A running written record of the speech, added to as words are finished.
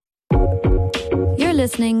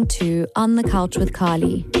listening to On the Couch with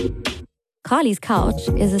Carly. Carly's Couch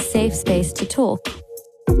is a safe space to talk.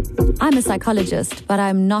 I'm a psychologist, but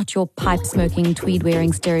I'm not your pipe-smoking,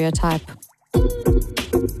 tweed-wearing stereotype.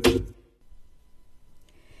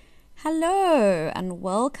 Hello, and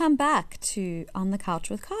welcome back to On the Couch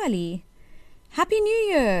with Carly. Happy New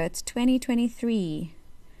Year! It's 2023.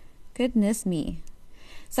 Goodness me.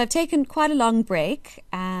 So I've taken quite a long break,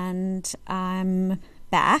 and I'm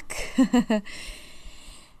back.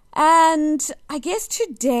 And I guess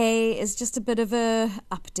today is just a bit of a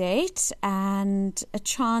update and a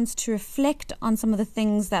chance to reflect on some of the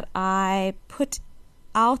things that I put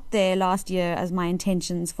out there last year as my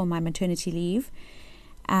intentions for my maternity leave.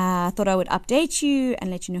 I thought I would update you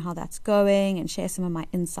and let you know how that's going and share some of my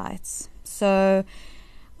insights. So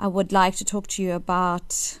I would like to talk to you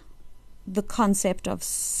about the concept of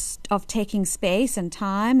taking space and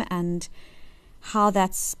time and how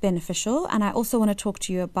that's beneficial. And I also want to talk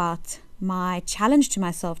to you about my challenge to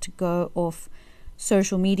myself to go off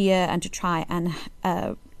social media and to try and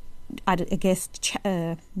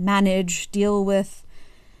deal with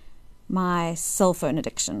my cell phone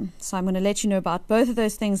addiction. So I'm going to let you know about both of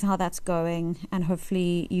those things, how that's going, and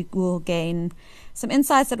hopefully you will gain some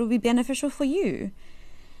insights that will be beneficial for you.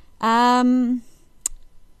 I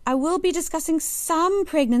will be discussing some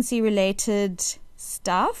pregnancy related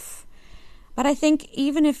stuff. But I think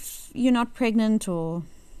even if you're not pregnant or,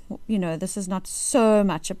 this is not so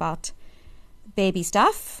much about baby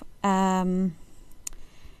stuff. So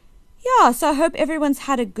I hope everyone's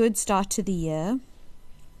had a good start to the year.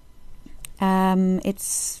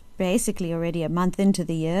 It's basically already a month into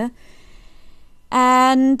the year.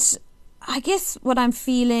 And I guess what I'm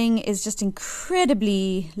feeling is just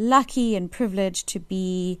incredibly lucky and privileged to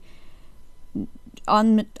be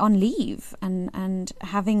on leave and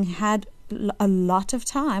having had a lot of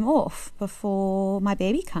time off before my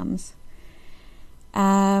baby comes.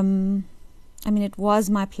 It was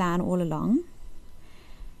my plan all along.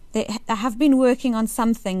 I have been working on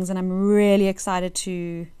some things and I'm really excited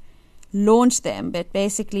to launch them, but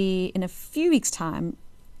basically in a few weeks' time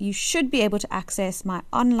you should be able to access my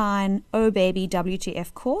online Oh Baby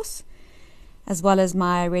WTF course as well as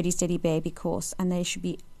my Ready Steady Baby course, and they should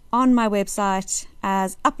be on my website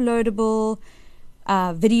as uploadable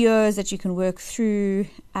videos that you can work through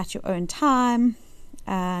at your own time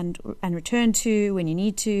and return to when you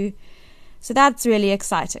need to. So that's really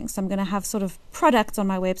exciting. So I'm going to have sort of products on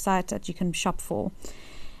my website that you can shop for.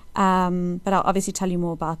 But I'll obviously tell you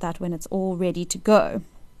more about that when it's all ready to go.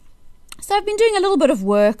 So I've been doing a little bit of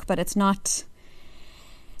work, but it's not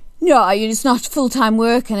full-time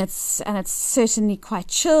work, and it's certainly quite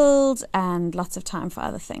chilled and lots of time for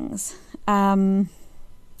other things.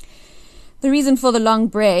 The reason for the long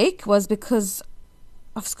break was because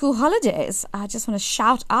of school holidays. I just want to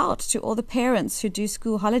shout out to all the parents who do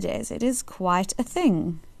school holidays. It is quite a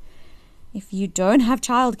thing. If you don't have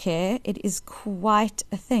childcare, it is quite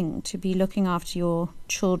a thing to be looking after your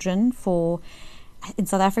children in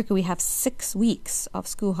South Africa, we have 6 weeks of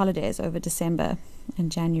school holidays over December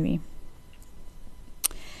and January.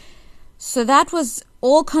 So that was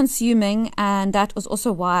all consuming, and that was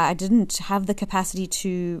also why I didn't have the capacity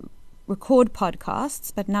to record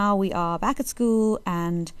podcasts, but now we are back at school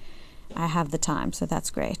and I have the time, so that's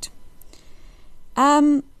great.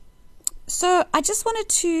 So I just wanted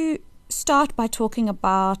to start by talking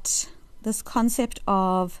about this concept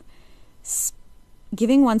of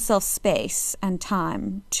giving oneself space and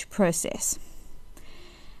time to process.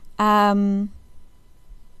 I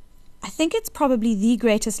think it's probably the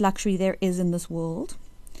greatest luxury there is in this world.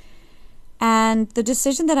 And the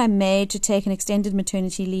decision that I made to take an extended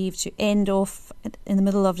maternity leave to end off in the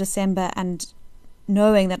middle of December, and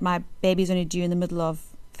knowing that my baby's only due in the middle of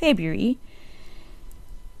February,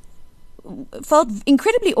 felt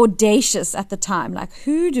incredibly audacious at the time. Like,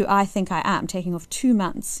 who do I think I am taking off 2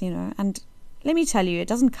 months, And let me tell you, it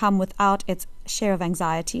doesn't come without its share of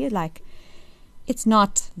anxiety. Like, it's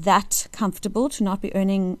not that comfortable to not be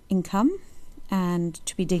earning income and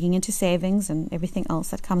to be digging into savings and everything else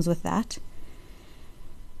that comes with that.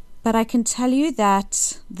 But I can tell you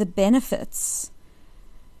that the benefits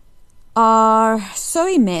are so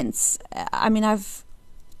immense. I've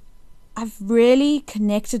really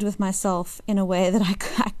connected with myself in a way that I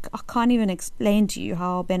can't even explain to you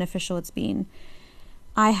how beneficial it's been.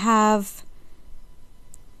 I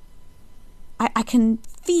can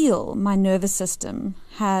feel my nervous system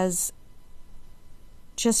has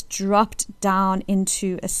just dropped down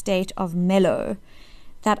into a state of mellow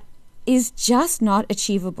that is just not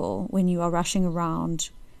achievable when you are rushing around,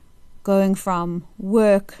 going from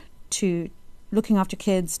work to looking after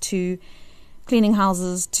kids to cleaning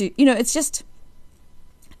houses to, it's just,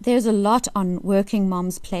 there's a lot on working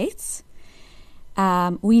moms' plates.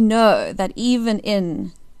 We know that even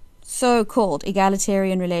in so-called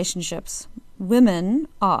egalitarian relationships, women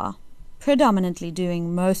are predominantly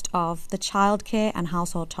doing most of the childcare and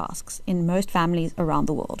household tasks in most families around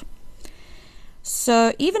the world.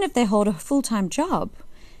 So even if they hold a full-time job,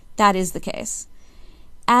 that is the case.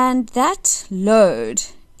 And that load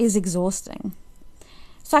is exhausting.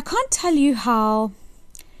 So I can't tell you how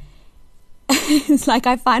it's like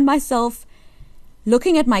I find myself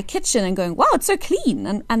looking at my kitchen and going, wow, it's so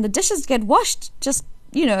clean. And the dishes get washed just,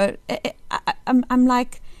 I'm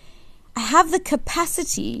like, I have the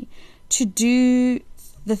capacity to do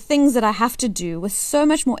the things that I have to do with so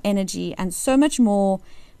much more energy and so much more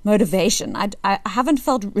motivation. I haven't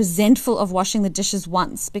felt resentful of washing the dishes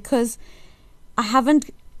once because I haven't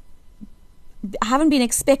been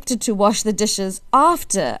expected to wash the dishes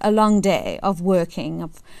after a long day of working,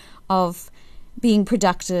 of being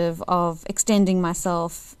productive, of extending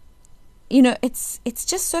myself. It's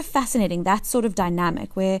just so fascinating, that sort of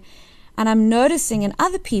dynamic and I'm noticing in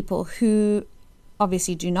other people who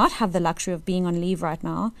obviously do not have the luxury of being on leave right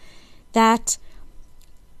now, that,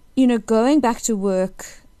 going back to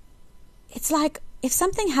work, it's like if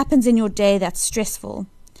something happens in your day that's stressful,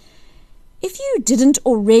 if you didn't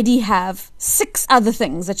already have 6 other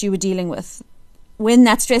things that you were dealing with when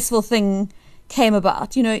that stressful thing came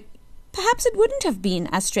about, perhaps it wouldn't have been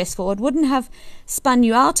as stressful. It wouldn't have spun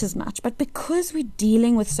you out as much. But because we're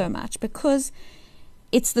dealing with so much, because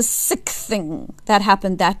it's the 6th thing that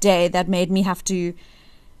happened that day that made me have to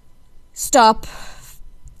stop,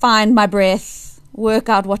 find my breath, work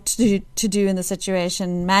out what to do in the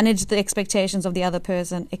situation, manage the expectations of the other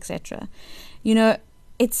person, etc.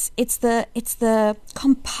 It's the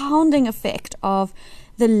compounding effect of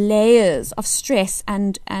the layers of stress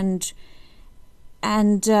and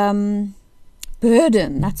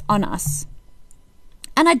burden that's on us.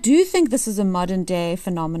 And I do think this is a modern day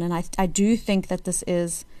phenomenon. I do think that this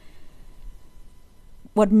is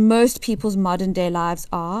what most people's modern day lives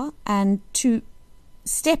are. And to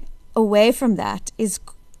step away from that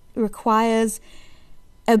requires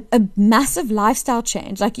a massive lifestyle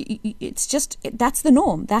change. Like it's just, that's the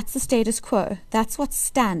norm. That's the status quo. That's what's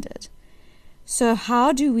standard. So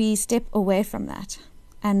how do we step away from that?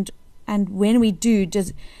 And when we do,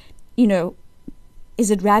 is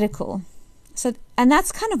it radical? So, and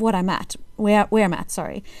that's kind of what I'm at, where I'm at,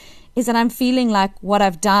 is that I'm feeling like what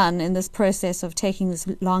I've done in this process of taking this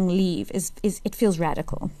long leave is it feels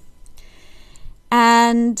radical.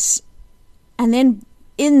 And then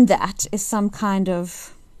in that is some kind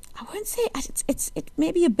of, I won't say, it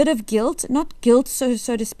may be a bit of guilt, not guilt so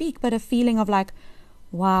to speak, but a feeling of like,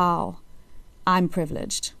 wow, I'm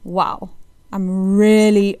privileged. Wow. I'm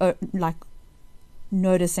really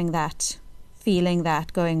noticing that, feeling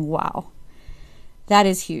that, going, wow, that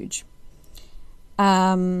is huge.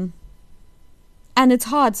 And it's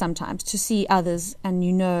hard sometimes to see others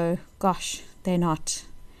and gosh, they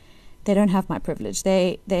don't have my privilege.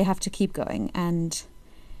 They have to keep going. And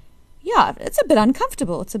yeah, it's a bit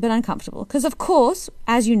uncomfortable. Because of course,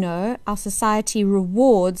 as you know, our society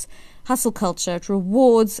rewards hustle culture. It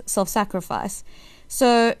rewards self-sacrifice.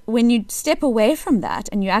 So when you step away from that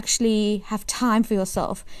and you actually have time for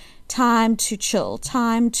yourself, time to chill,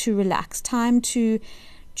 time to relax, time to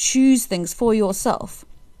choose things for yourself,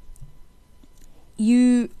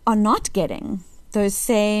 you are not getting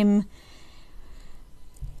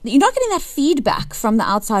you're not getting that feedback from the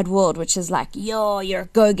outside world, which is like, you're a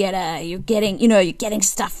go-getter, you're getting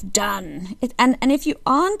stuff done. And if you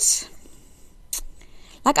aren't,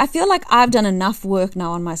 like, I feel like I've done enough work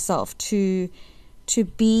now on myself to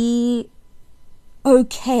be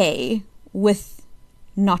okay with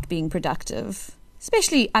not being productive.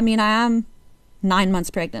 Especially, I am 9 months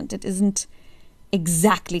pregnant. It isn't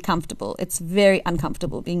exactly comfortable. It's very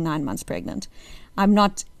uncomfortable being 9 months pregnant. I'm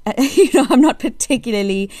not, I'm not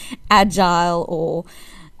particularly agile or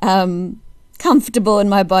comfortable in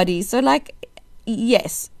my body. So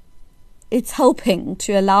yes, it's helping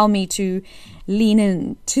to allow me to lean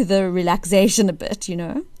in to the relaxation a bit,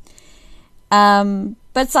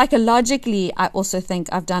 But psychologically, I also think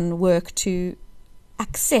I've done work to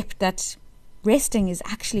accept that resting is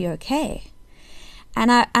actually okay.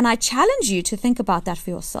 And I challenge you to think about that for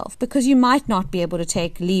yourself, because you might not be able to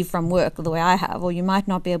take leave from work the way I have, or you might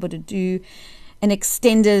not be able to do an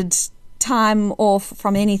extended time off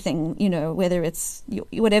from anything, whether it's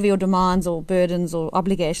whatever your demands or burdens or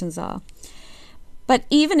obligations are. But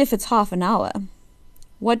even if it's half an hour,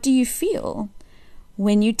 what do you feel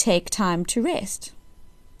when you take time to rest?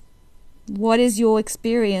 What is your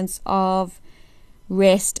experience of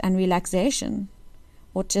rest and relaxation,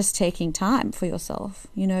 or just taking time for yourself?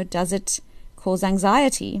 Does it cause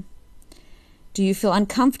anxiety? Do you feel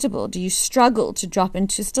uncomfortable? Do you struggle to drop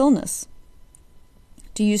into stillness?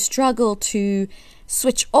 Do you struggle to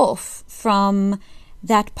switch off from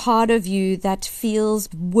that part of you that feels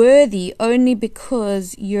worthy only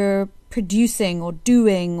because you're producing or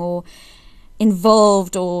doing or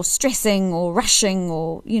involved or stressing or rushing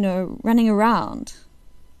or, running around?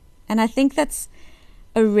 And I think that's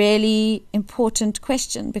a really important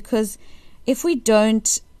question, because if we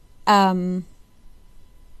don't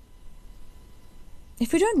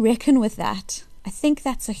reckon with that, I think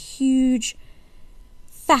that's a huge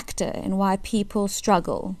factor in why people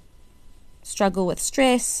struggle with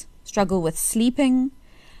stress, struggle with sleeping,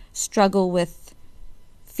 struggle with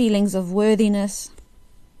feelings of worthiness.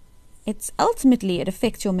 It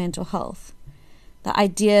affects your mental health. The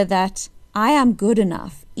idea that I am good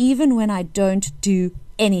enough even when I don't do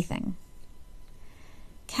anything.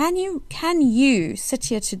 Can you sit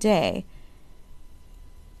here today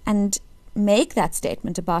and make that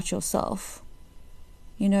statement about yourself?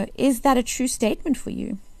 Is that a true statement for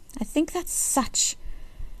you? I think that's such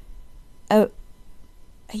a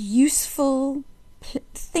useful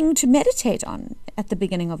thing to meditate on at the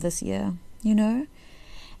beginning of this year, And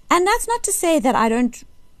that's not to say that I don't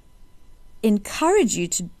encourage you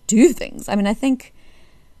to do things. I think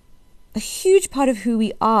a huge part of who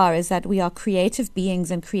we are is that we are creative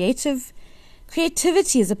beings, and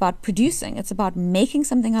creativity is about producing. It's about making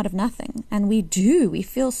something out of nothing. And we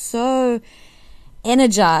feel so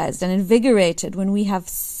energized and invigorated when we have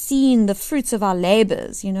seen the fruits of our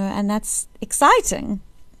labors, and that's exciting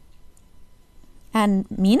and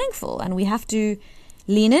meaningful. And we have to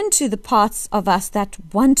lean into the parts of us that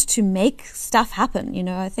want to make stuff happen.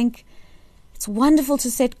 I think it's wonderful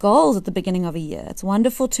to set goals at the beginning of a year. It's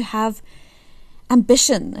wonderful to have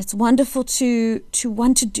ambition. It's wonderful to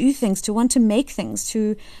want to do things, to want to make things,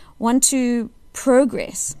 to want to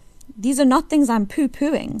progress. These are not things I'm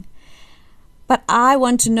poo-pooing. But I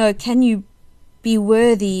want to know, can you be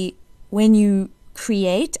worthy when you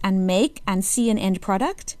create and make and see an end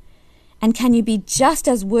product? And can you be just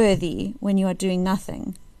as worthy when you are doing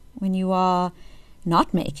nothing, when you are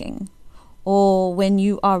not making, or when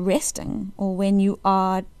you are resting, or when you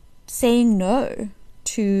are saying no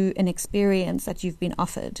to an experience that you've been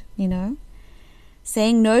offered,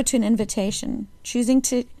 Saying no to an invitation, choosing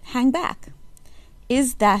to hang back.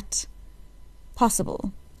 Is that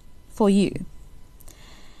possible for you?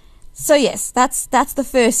 So yes, that's the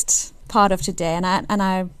first part of today, and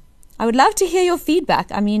I would love to hear your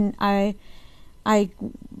feedback. I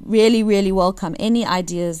really, really welcome any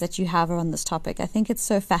ideas that you have on this topic. I think it's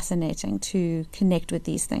so fascinating to connect with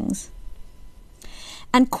these things.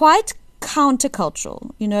 And quite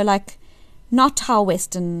countercultural, not how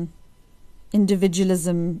Western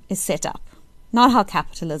individualism is set up, not how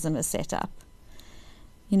capitalism is set up.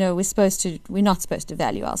 We're not supposed to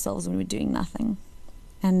value ourselves when we're doing nothing.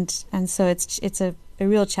 And so it's a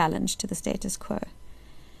real challenge to the status quo.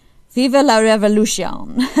 Viva la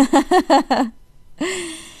revolution!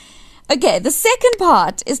 Okay, the second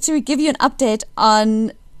part is to give you an update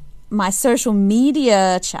on my social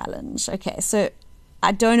media challenge. Okay, so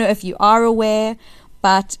I don't know if you are aware,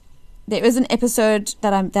 but there is an episode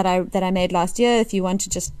that I made last year. If you want to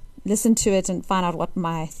just listen to it and find out what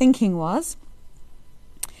my thinking was,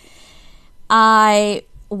 I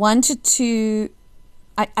wanted to.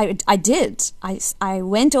 I did. I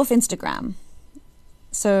went off Instagram.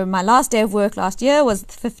 So my last day of work last year was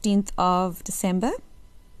the 15th of December.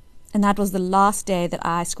 And that was the last day that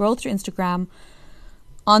I scrolled through Instagram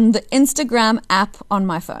on the Instagram app on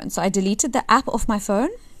my phone. So I deleted the app off my phone.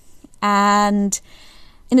 And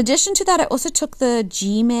in addition to that, I also took the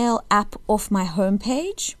Gmail app off my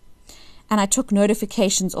homepage. And I took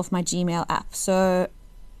notifications off my Gmail app. So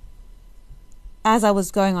as I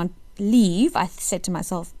was going on leave, I said to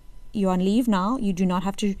myself, you're on leave now. You do not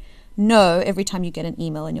have to know every time you get an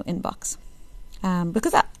email in your inbox.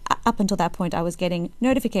 Because up until that point, I was getting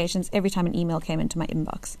notifications every time an email came into my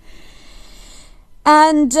inbox.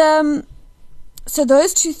 And so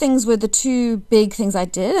those two things were the two big things I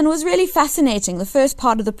did. And it was really fascinating. The first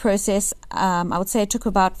part of the process, I would say it took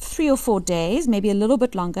about 3 or 4 days, maybe a little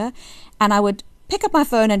bit longer. And I would pick up my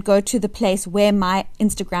phone and go to the place where my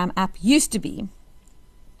Instagram app used to be.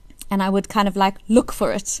 And I would kind of look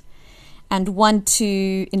for it and want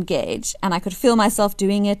to engage. And I could feel myself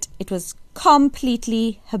doing it. It was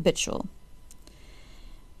completely habitual.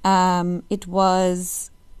 It was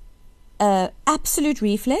an absolute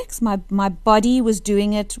reflex. My body was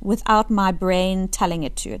doing it without my brain telling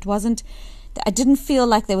it to. It wasn't I didn't feel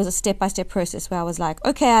like there was a step-by-step process where I was like,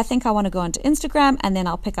 okay, I think I want to go onto Instagram and then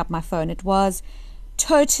I'll pick up my phone. It was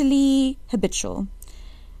totally habitual.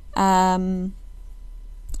 And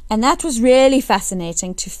that was really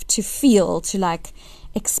fascinating to feel, to like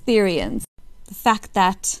experience the fact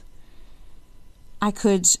that I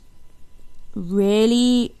could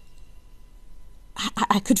really,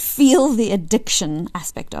 I could feel the addiction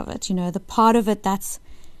aspect of it, the part of it that's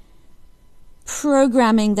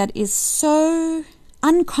programming that is so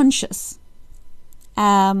unconscious.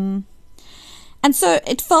 And so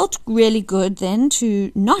it felt really good then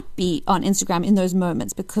to not be on Instagram in those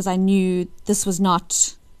moments, because I knew this was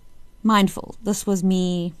not mindful. This was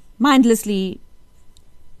me mindlessly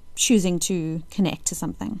choosing to connect to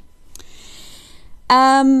something.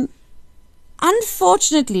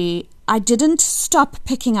 Unfortunately, I didn't stop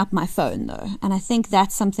picking up my phone though. And I think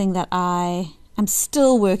that's something that I am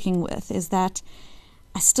still working with, is that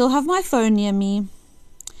I still have my phone near me.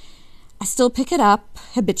 I still pick it up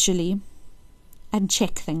habitually and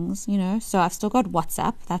check things, So I've still got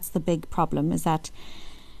WhatsApp. That's the big problem, is that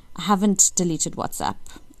I haven't deleted WhatsApp.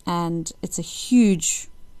 And it's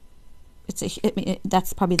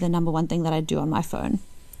that's probably the number one thing that I do on my phone.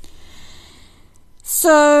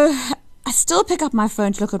 So I still pick up my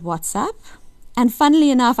phone to look at WhatsApp. And funnily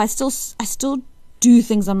enough, I still do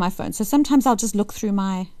things on my phone. So sometimes I'll just look through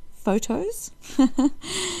my photos.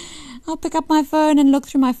 I'll pick up my phone and look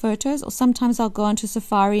through my photos, or sometimes I'll go onto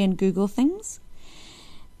Safari and Google things.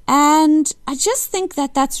 And I just think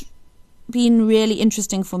that that's been really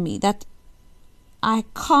interesting for me, that I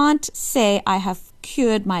can't say I have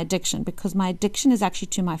cured my addiction, because my addiction is actually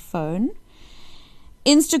to my phone.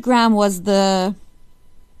 Instagram was the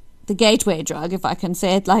gateway drug, if I can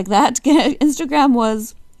say it like that. Instagram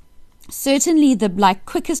was certainly the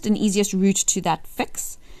quickest and easiest route to that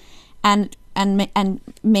fix, and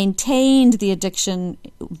maintained the addiction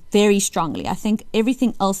very strongly. I think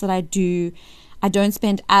everything else that I do, I don't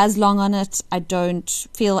spend as long on it. I don't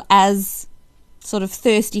feel as sort of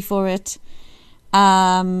thirsty for it.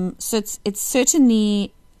 So it's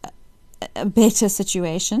certainly a better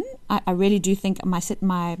situation. I really do think my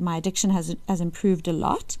addiction has improved a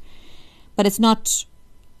lot, but it's not.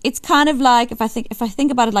 It's kind of like, if I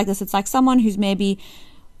think about it like this, it's like someone who's maybe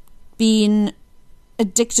been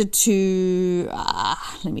addicted to.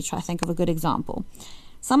 Let me try to think of a good example.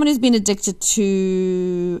 Someone who's been addicted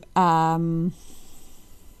to. I'm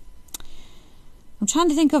trying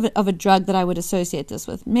to think of a drug that I would associate this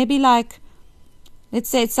with. Maybe like, let's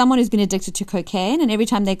say it's someone who's been addicted to cocaine, and every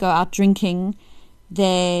time they go out drinking,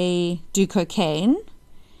 they do cocaine.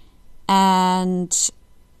 And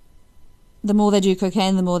the more they do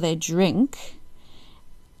cocaine, the more they drink.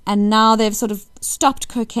 And now they've sort of stopped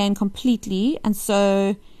cocaine completely, and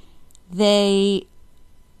so they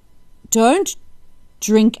don't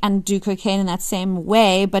drink and do cocaine in that same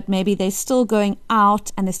way, but maybe they're still going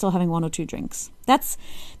out and they're still having one or two drinks. That's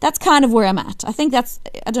kind of where I'm at. I think I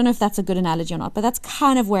don't know if that's a good analogy or not, but that's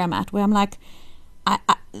kind of where I'm at, where I'm like,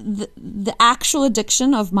 the actual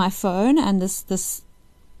addiction of my phone and this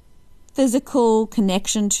physical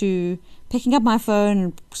connection to picking up my phone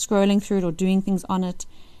and scrolling through it or doing things on it,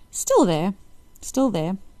 still there.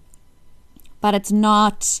 But it's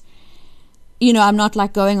not, I'm not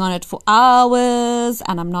like going on it for hours,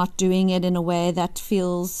 and I'm not doing it in a way that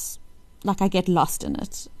feels like I get lost in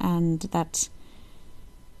it, and that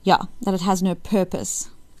it has no purpose.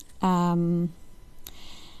 I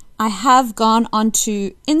have gone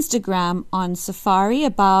onto Instagram on Safari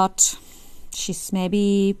about,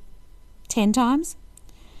 maybe 10 times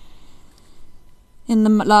in the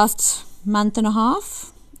last month and a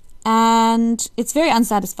half, and it's very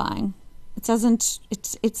unsatisfying.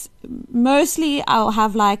 It's mostly, I'll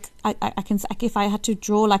have like, I can, if I had to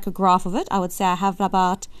draw like a graph of it, I would say I have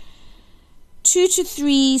about 2 to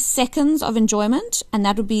 3 seconds of enjoyment, and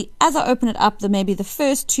that would be as I open it up, maybe the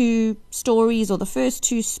first 2 stories or the first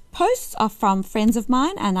 2 posts are from friends of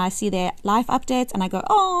mine, and I see their life updates, and I go,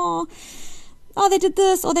 oh, they did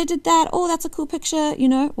this, or they did that, oh, that's a cool picture,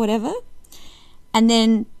 whatever. And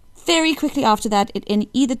then very quickly after that, it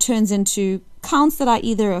either turns into accounts that I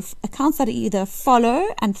either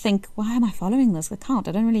follow and think, why am I following this account?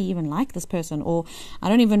 I don't really even like this person, or I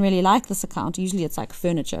don't even really like this account. Usually it's like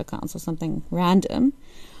furniture accounts or something random.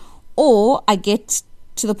 Or I get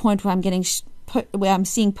to the point where I'm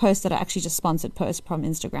seeing posts that are actually just sponsored posts from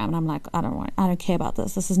Instagram, and I'm like, I don't care about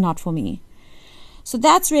this. This is not for me. So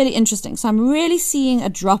that's really interesting. So I'm really seeing a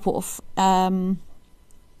drop off in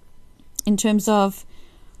terms of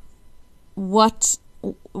what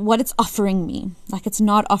it's offering me. Like, it's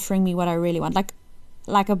not offering me what I really want.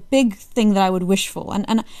 Like a big thing that I would wish for.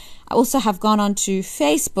 And I also have gone onto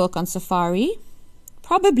Facebook on Safari.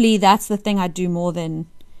 Probably that's the thing I do more than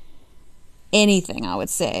anything, I would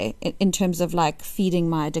say, in terms of like feeding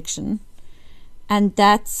my addiction. And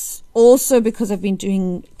that's also because I've been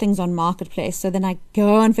doing things on Marketplace. So then I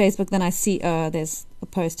go on Facebook, then I see, there's a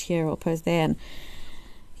post here or a post there. And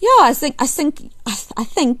yeah, I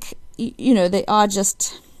think, you know, there are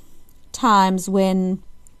just times when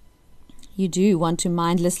you do want to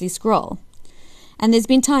mindlessly scroll. And there's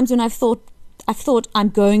been times when I've thought I'm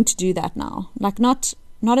going to do that now. Like not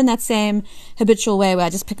in that same habitual way where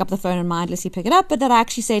I just pick up the phone and mindlessly pick it up, but that I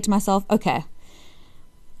actually say to myself, okay,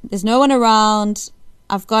 there's no one around.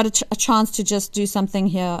 I've got a chance to just do something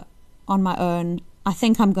here on my own. I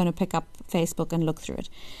think I'm going to pick up Facebook and look through it.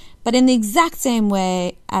 But in the exact same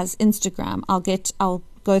way as Instagram, I'll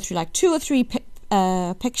go through like 2 or 3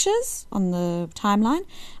 pictures on the timeline,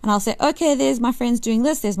 and I'll say, okay, there's my friends doing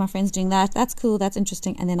this, there's my friends doing that. That's cool, that's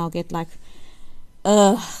interesting. And then I'll get like,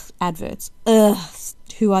 adverts.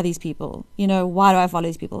 Who are these people? You know, why do I follow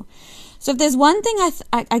these people? So if there's one thing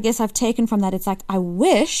I guess I've taken from that, it's like I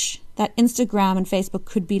wish that Instagram and Facebook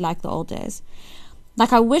could be like the old days.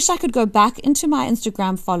 Like I wish I could go back into my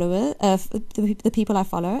Instagram follower, the people I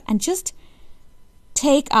follow, and just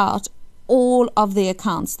take out all of the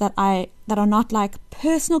accounts that are not like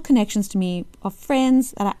personal connections to me, of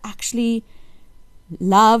friends that I actually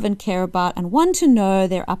love and care about and want to know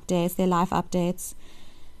their updates, their life updates.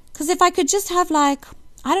 Because if I could just have like,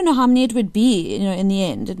 I don't know how many it would be, you know, in the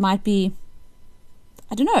end. It might be,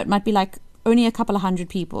 I don't know, it might be like only a couple of hundred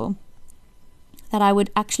people that I would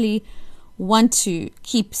actually want to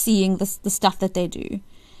keep seeing the stuff that they do.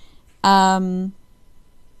 Then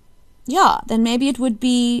maybe it would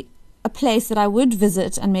be a place that I would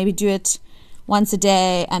visit and maybe do it once a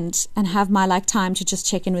day and have my like time to just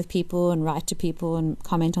check in with people and write to people and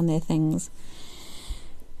comment on their things.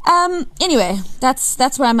 Anyway,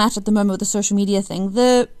 that's where I'm at the moment with the social media thing.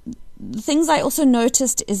 The things I also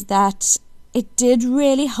noticed is that it did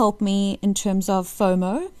really help me in terms of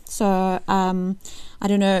FOMO. So I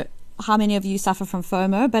don't know how many of you suffer from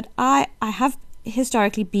FOMO, but I have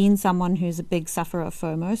historically been someone who's a big sufferer of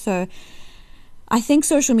FOMO. So I think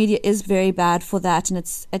social media is very bad for that, and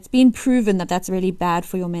it's been proven that that's really bad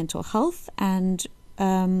for your mental health. And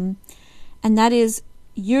that is,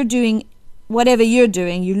 you're doing whatever you're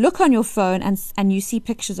doing, you look on your phone and you see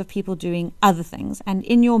pictures of people doing other things, and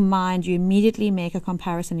in your mind you immediately make a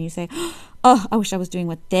comparison and you say, oh, I wish I was doing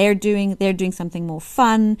what they're doing. They're doing something more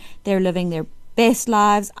fun. They're living their best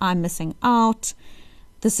lives. I'm missing out.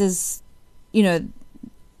 This is, you know,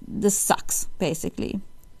 this sucks basically.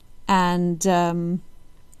 And then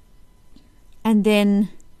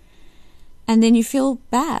you feel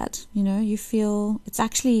bad, you know, you feel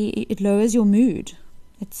it lowers your mood.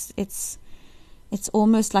 It's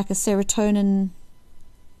almost like a serotonin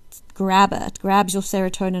grabber. It grabs your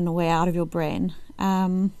serotonin away out of your brain.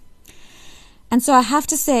 And so I have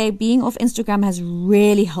to say, being off Instagram has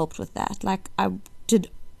really helped with that. Like I did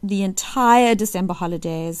the entire December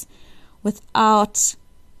holidays without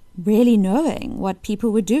really knowing what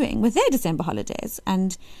people were doing with their December holidays.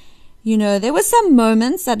 And, you know, there were some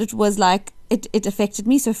moments that it was like, it affected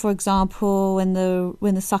me. So for example, when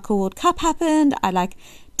the Soccer World Cup happened, I like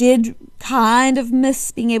did kind of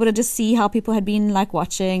miss being able to just see how people had been like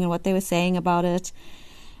watching and what they were saying about it.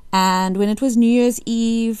 And when it was New Year's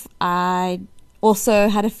Eve, I also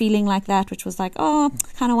had a feeling like that, which was like, oh,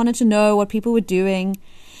 I kind of wanted to know what people were doing.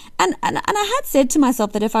 And I had said to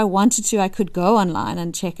myself that if I wanted to, I could go online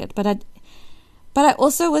and check it. But I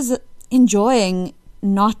also was enjoying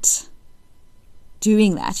not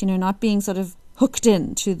doing that, you know, not being sort of hooked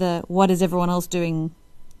into the what is everyone else doing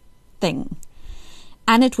thing.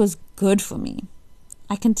 And it was good for me.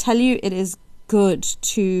 I can tell you it is good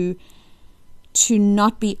to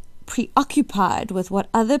not be preoccupied with what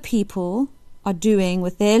other people are doing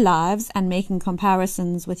with their lives and making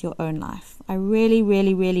comparisons with your own life. I really,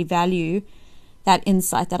 really, really value that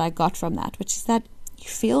insight that I got from that, which is that you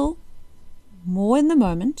feel more in the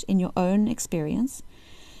moment in your own experience.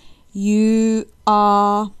 You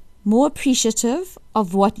are more appreciative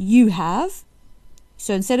of what you have.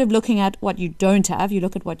 So instead of looking at what you don't have, you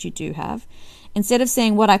look at what you do have. Instead of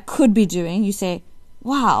saying what I could be doing, you say,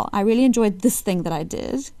 wow, I really enjoyed this thing that I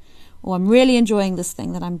did, or I'm really enjoying this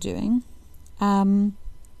thing that I'm doing. And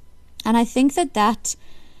I think that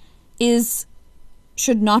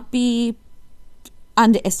should not be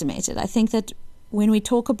underestimated. I think that when we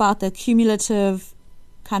talk about the cumulative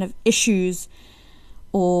kind of issues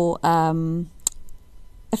or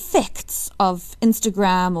effects of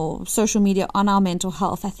Instagram or social media on our mental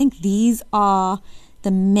health, I think these are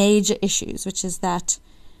the major issues, which is that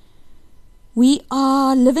We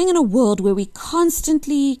are living in a world where we're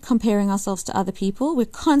constantly comparing ourselves to other people. We're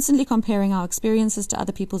constantly comparing our experiences to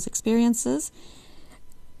other people's experiences.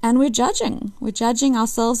 And we're judging. We're judging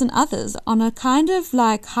ourselves and others on a kind of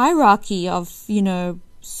like hierarchy of,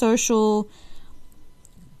 social,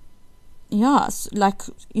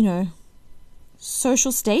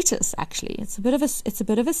 social status. Actually, it's a bit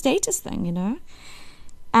of a status thing,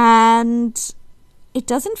 and it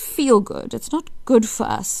doesn't feel good. It's not good for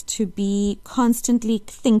us to be constantly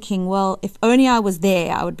thinking, well, if only I was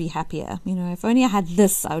there, I would be happier. If only I had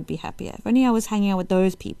this, I would be happier. If only I was hanging out with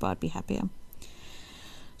those people, I'd be happier.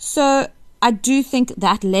 So I do think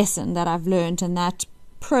that lesson that I've learned and that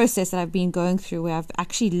process that I've been going through, where I've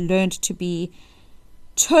actually learned to be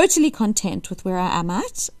totally content with where I am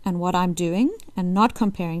at and what I'm doing, and not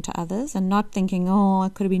comparing to others, and not thinking, oh, I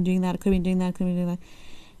could have been doing that, I could have been doing that, I could have been doing that.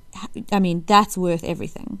 I mean, that's worth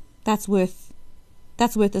everything. That's worth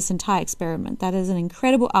this entire experiment. That is an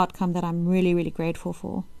incredible outcome that I'm really, really grateful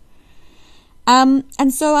for. And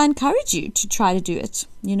so I encourage you to try to do it.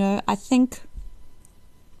 I think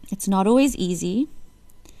it's not always easy.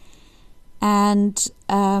 And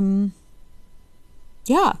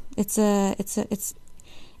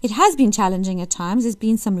it has been challenging at times. There's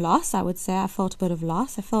been some loss, I would say. I felt a bit of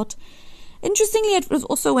loss. Interestingly, it was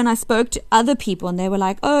also when I spoke to other people and they were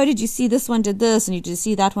like, oh, did you see this one did this? And did you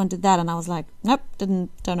see that one did that? And I was like, nope, don't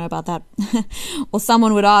know about that. Or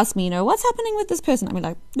someone would ask me, what's happening with this person? I'd be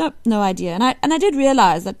like, nope, no idea. And I did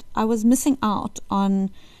realize that I was missing out on,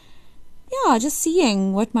 just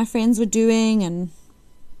seeing what my friends were doing and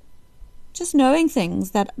just knowing things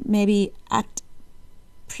that maybe at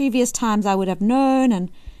previous times I would have known and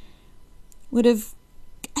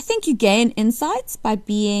I think you gain insights by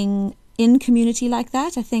being in community like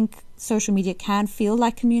that. I think social media can feel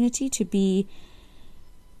like community, to be,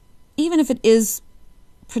 even if it is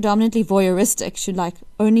predominantly voyeuristic, should like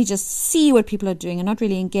only just see what people are doing and not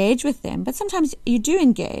really engage with them. But sometimes you do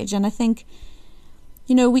engage, and I think,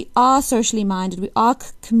 we are socially minded. We are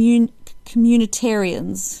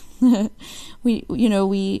communitarians. we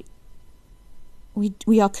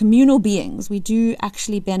are communal beings. We do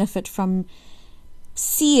actually benefit from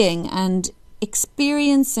seeing and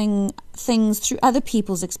experiencing things through other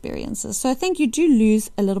people's experiences. So I think you do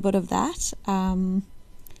lose a little bit of that.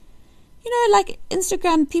 Like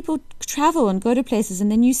Instagram, people travel and go to places,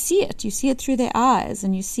 and then you see it. You see it through their eyes,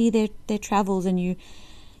 and you see their travels, and you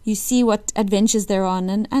see what adventures they're on,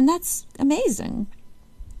 and that's amazing.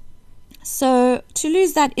 So to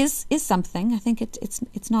lose that is something. I think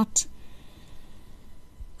it's not.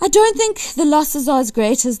 I don't think the losses are as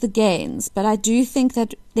great as the gains, but I do think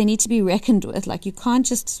that they need to be reckoned with. Like, you can't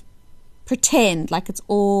just pretend like it's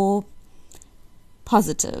all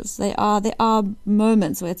positives. There are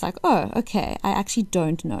moments where it's like, oh, okay, I actually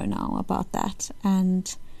don't know now about that,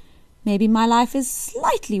 and maybe my life is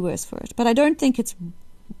slightly worse for it, but I don't think it's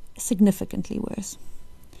significantly worse.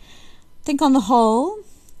 I think on the whole,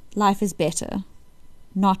 life is better,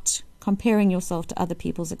 not comparing yourself to other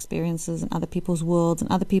people's experiences and other people's worlds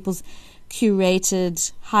and other people's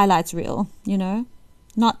curated highlights reel,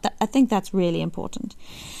 Not that, I think that's really important.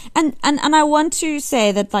 And I want to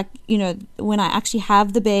say that, like, when I actually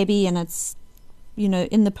have the baby and it's,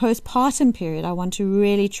 in the postpartum period, I want to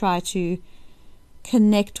really try to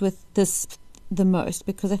connect with this the most,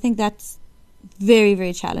 because I think that's very,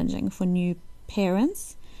 very challenging for new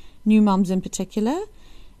parents, new moms in particular,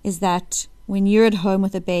 is that when you're at home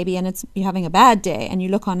with a baby and you're having a bad day, and you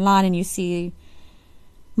look online and you see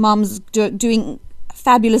moms doing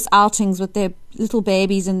fabulous outings with their little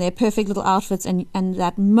babies in their perfect little outfits, and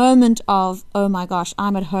that moment of, oh my gosh,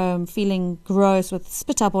 I'm at home feeling gross with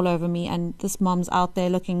spit up all over me, and this mom's out there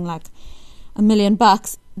looking like $1 million,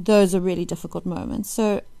 those are really difficult moments.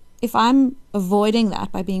 So if I'm avoiding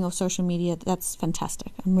that by being off social media, that's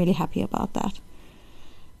fantastic. I'm really happy about that.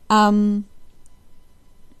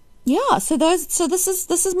 So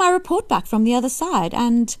this is my report back from the other side,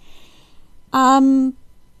 and I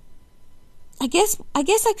guess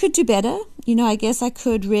I could do better. I guess I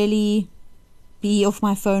could really be off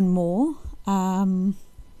my phone more.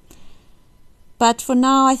 But for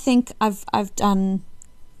now, I think I've done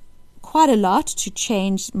quite a lot to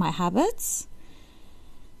change my habits,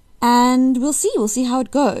 and we'll see how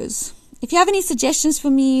it goes. If you have any suggestions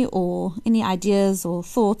for me, or any ideas or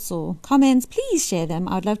thoughts or comments, please share them.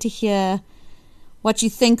 I would love to hear what you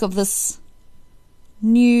think of this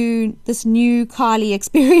new Carly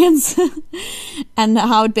experience and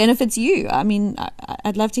how it benefits you. I mean,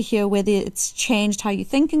 I'd love to hear whether it's changed how you're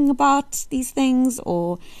thinking about these things,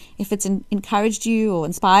 or if it's encouraged you or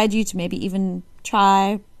inspired you to maybe even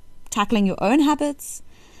try tackling your own habits.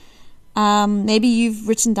 Maybe you've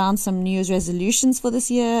written down some New Year's resolutions for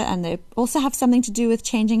this year and they also have something to do with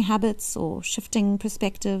changing habits or shifting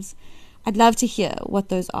perspectives. I'd love to hear what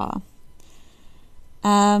those are.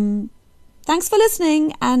 Thanks for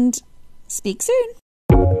listening and speak soon.